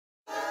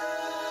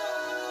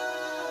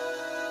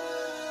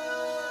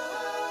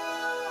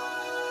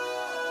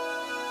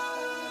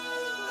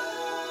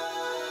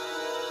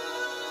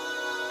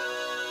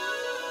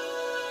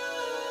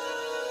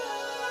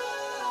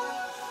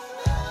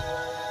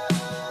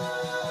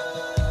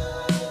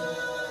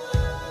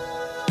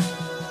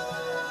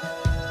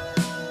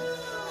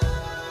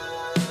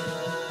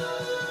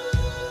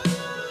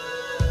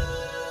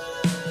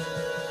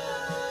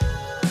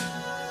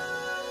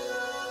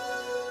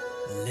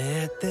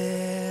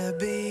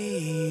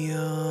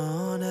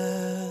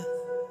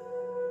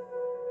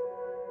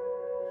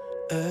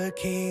the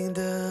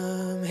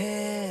kingdom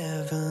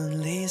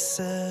heavenly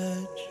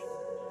search.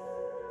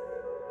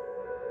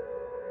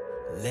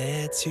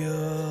 Let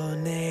your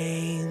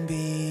name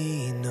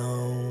be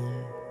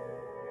known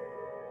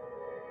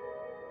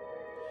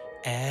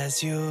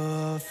as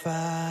your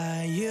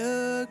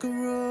fire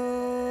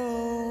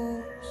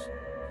grows.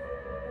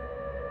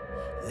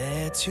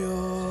 Let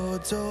your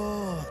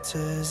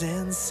daughters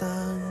and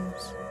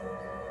sons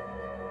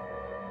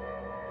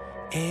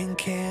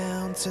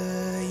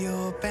encounter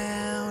your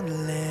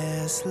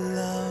boundless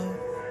love,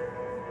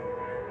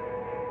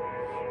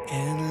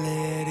 and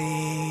let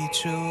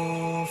each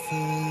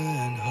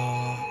orphan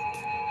heart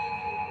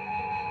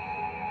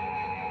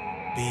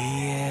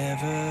be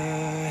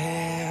ever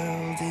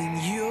held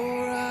in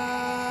your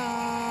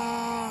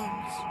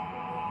arms.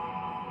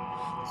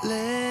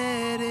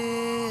 Let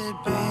it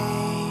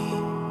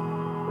be.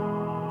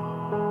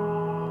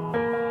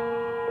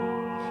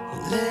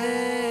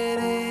 Let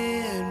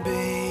it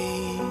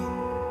be.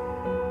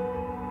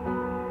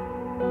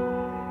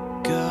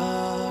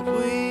 God,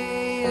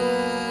 we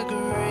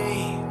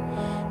agree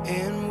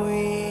and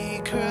we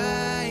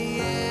cry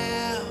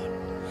out,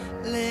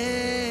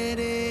 let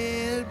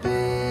it be.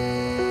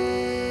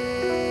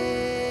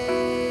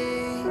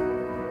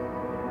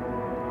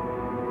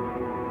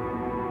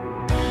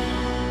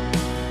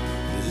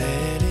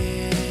 Let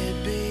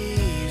it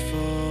be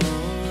for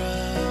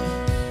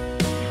us,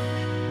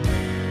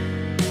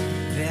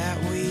 that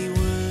we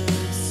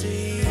would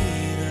see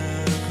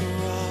the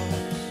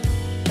cross,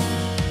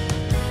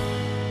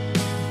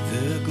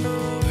 the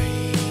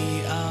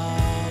glory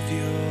of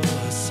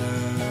your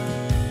Son,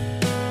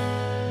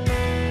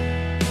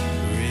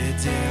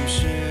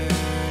 redemption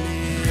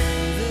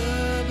in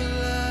the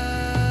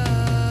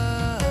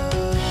blood.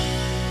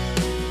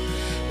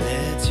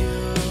 Let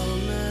your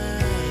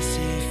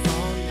mercy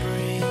font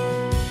bring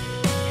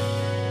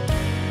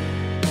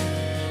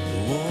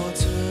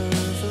water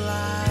of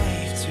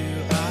life to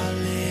our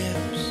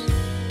lips,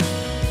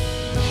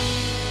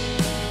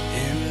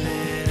 and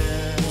let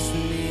us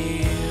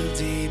kneel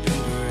deep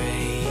in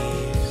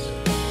grace.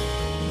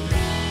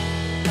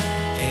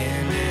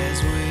 And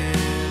as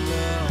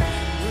willow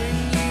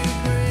bring you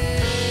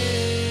praise,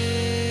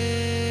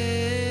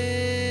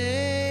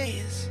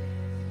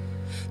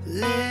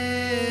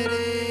 let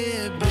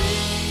it be.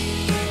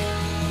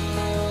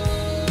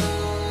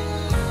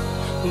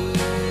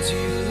 Won't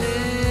you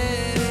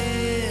let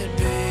it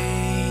be?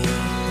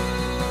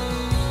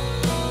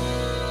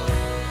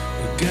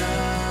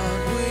 God,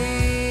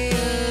 we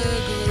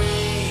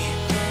agree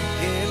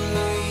and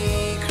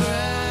we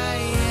cry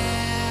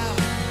out,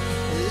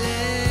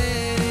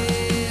 let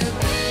it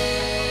be.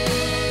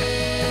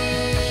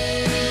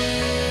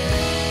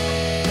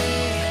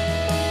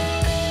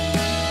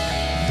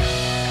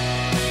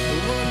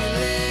 Won't you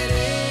let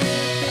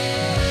it be?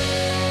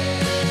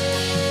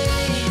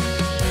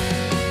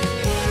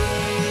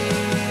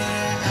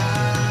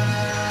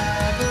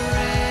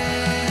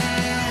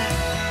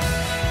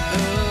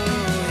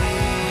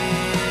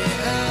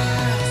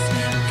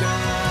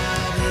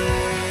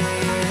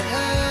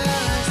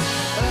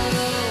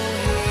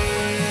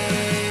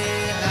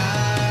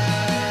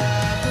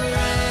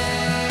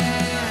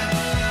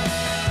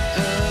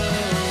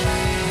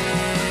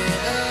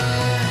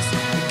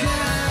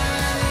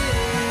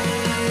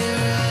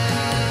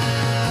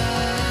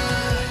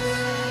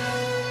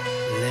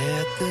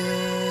 Let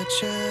the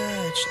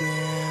church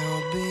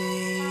now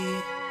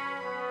be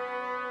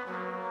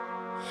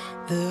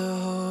the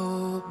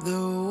hope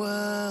the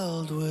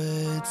world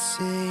would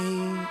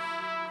see.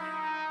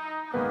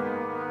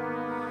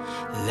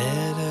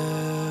 Let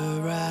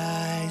her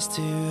rise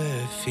to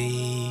her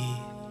feet,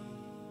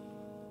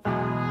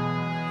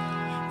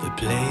 the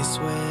place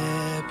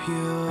where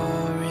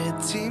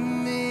purity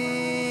meets.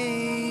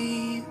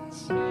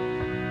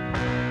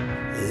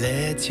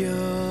 Let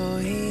your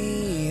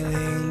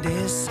healing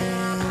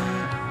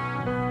descend,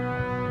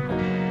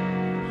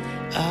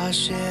 our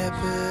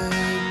shepherd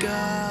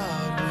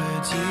God,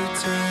 would you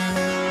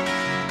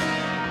tend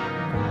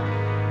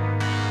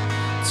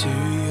to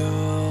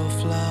your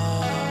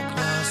flock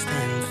lost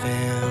and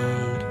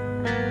found,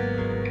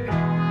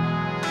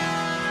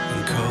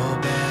 and call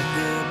back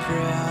the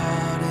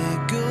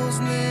prodigals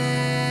now.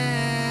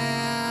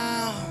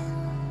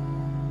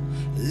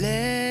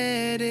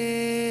 Let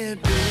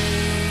it be.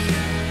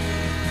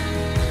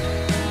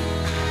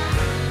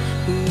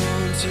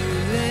 Won't you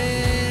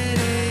let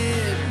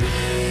it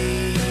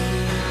be?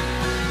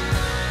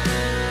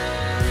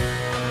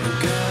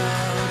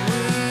 God,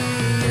 we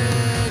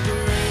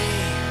agree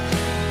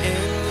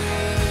and we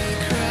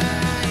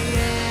cry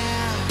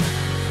out,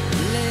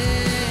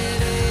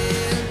 let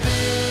it be.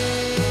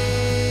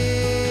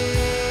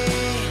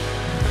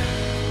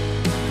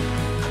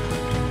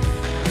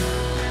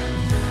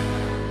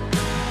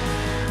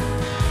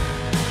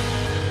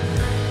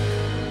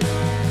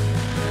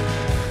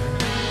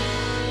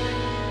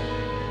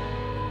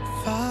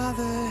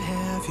 Father,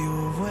 have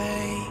your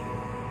way.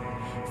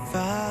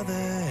 Father,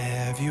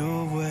 have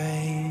your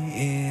way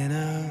in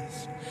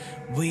us,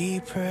 we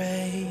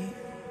pray.